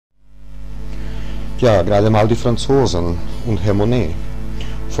Ja, gerade mal die Franzosen und Herr Monet.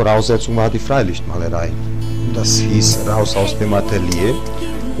 Voraussetzung war die Freilichtmalerei. Das hieß raus aus dem Atelier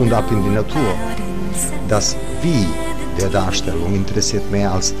und ab in die Natur. Das Wie der Darstellung interessiert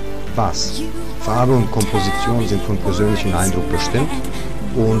mehr als was. Farbe und Komposition sind von persönlichem Eindruck bestimmt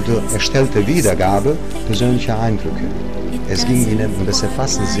und erstellte Wiedergabe persönlicher Eindrücke. Es ging ihnen um das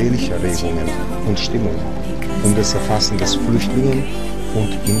Erfassen seelischer Regungen und Stimmungen, um das Erfassen des Flüchtlingen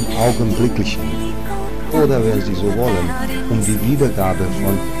und im Augenblicklichen, oder wenn Sie so wollen, um die Wiedergabe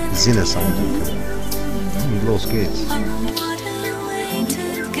von Sinneseindrücken. Und los geht's.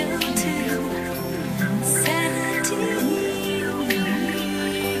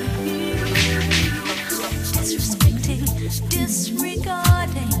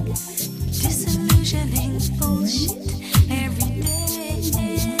 Disregarding, disillusioning bullshit every day.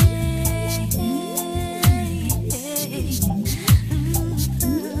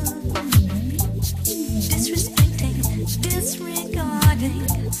 Disrespecting, disregarding,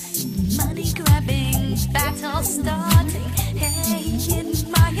 money grabbing, battle starting. Hey, in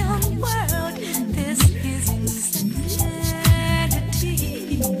my own world, this is insanity.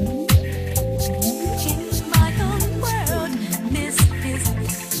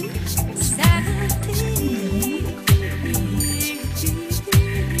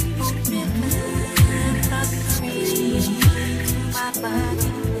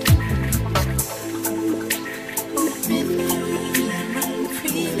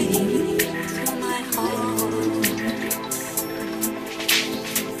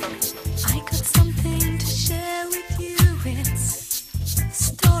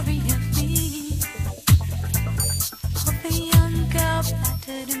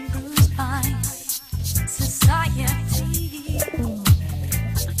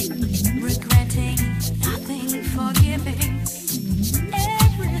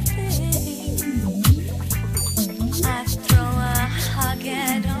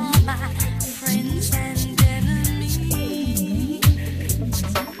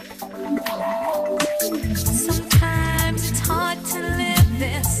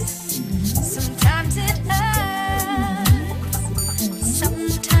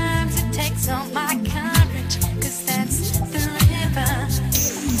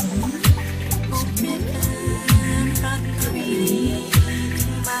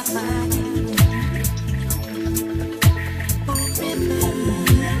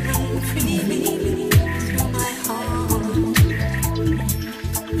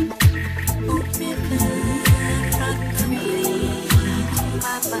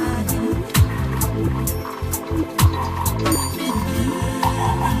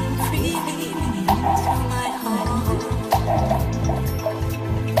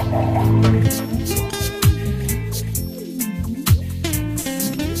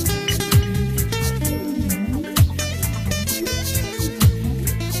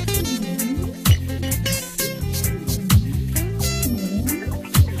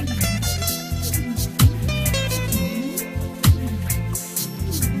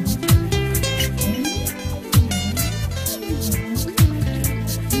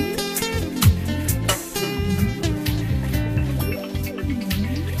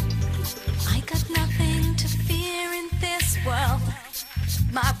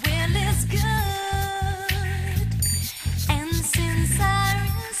 My will is good, and since I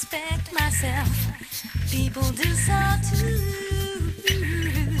respect myself, people do so too.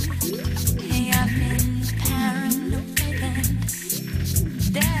 Hey, I've been paranoid and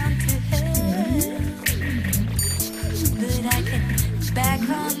down to hell, but I get back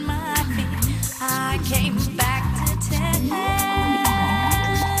on my feet. I came back to tell.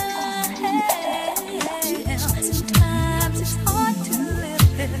 Sometimes it's hard to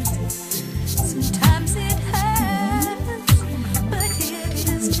live it. Sometimes it hurts, but it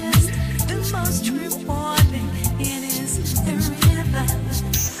is just the most rewarding. It is the river.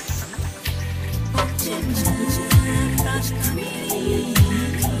 Not really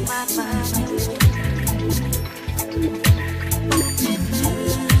my mind.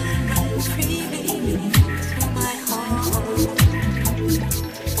 Run freely through my heart.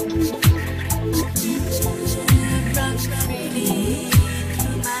 Run freely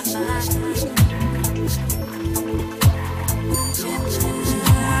through my mind. Run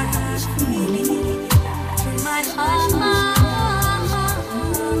freely through my heart.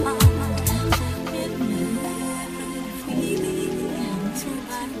 Run freely through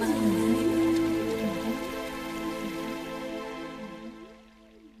my mind.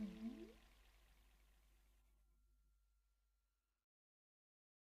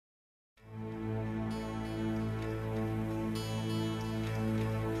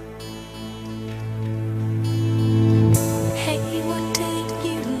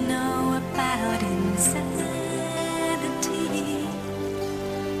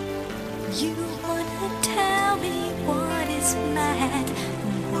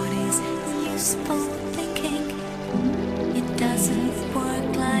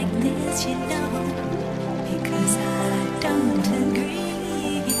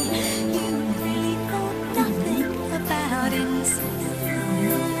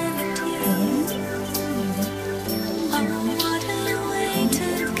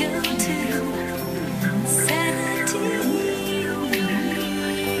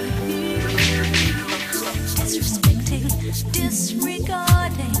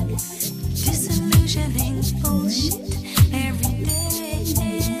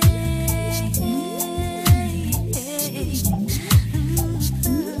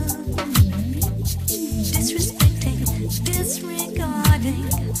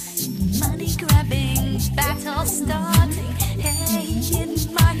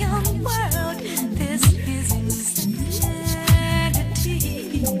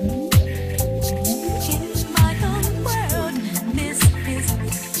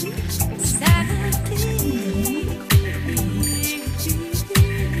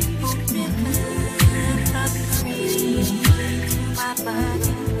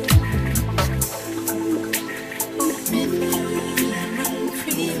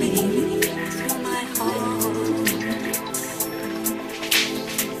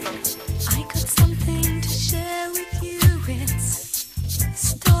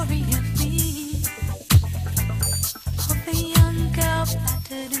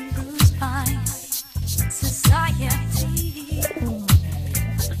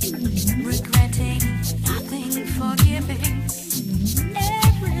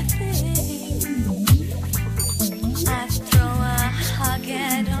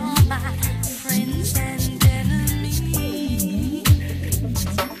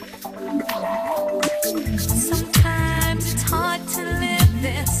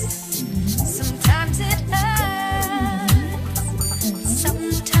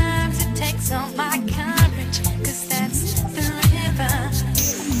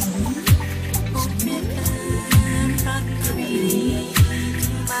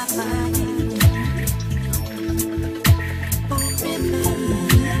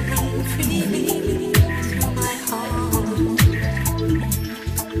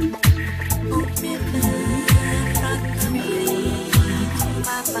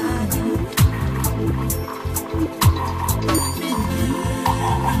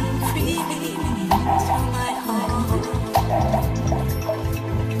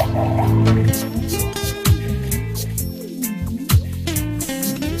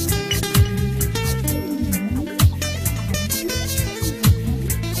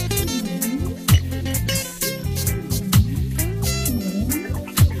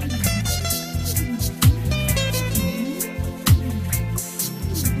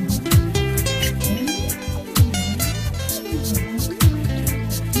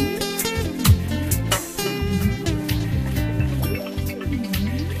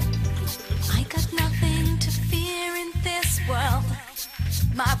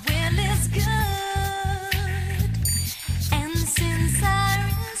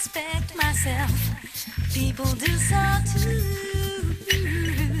 myself. People do so too.